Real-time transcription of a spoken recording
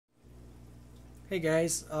Hey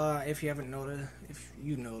guys, if you haven't noticed, if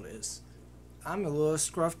you noticed, I'm a little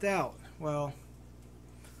scruffed out. Well,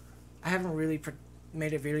 I haven't really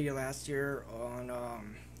made a video last year on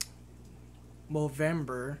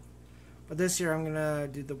Movember, but this year I'm gonna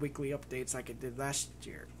do the weekly updates like I did last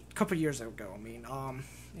year, a couple years ago.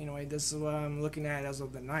 Anyway, this is what I'm looking at as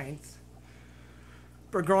of the 9th.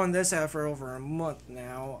 We're growing this out for over a month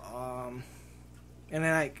now, and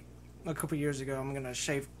then like a couple years ago, I'm gonna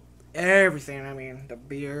shave everything. I mean, the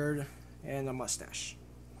beard and the mustache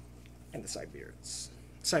and the sideburns.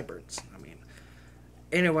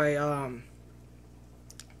 Anyway,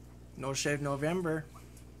 no shave November.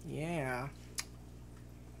 Yeah.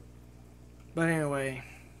 But anyway,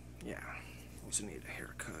 yeah. Also need a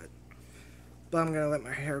haircut. But I'm gonna let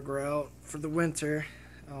my hair grow out for the winter.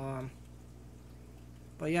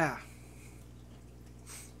 But yeah.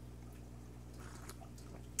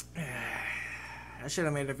 I should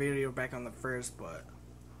have made a video back on the 1st, but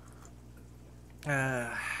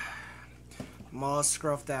I'm all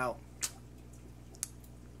scruffed out.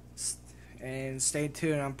 And stay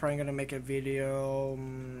tuned, I'm probably going to make a video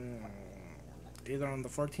either on the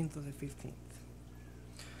 14th or the 15th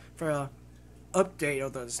for a update,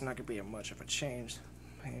 although it's not going to be much of a change.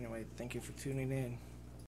 Anyway, thank you for tuning in.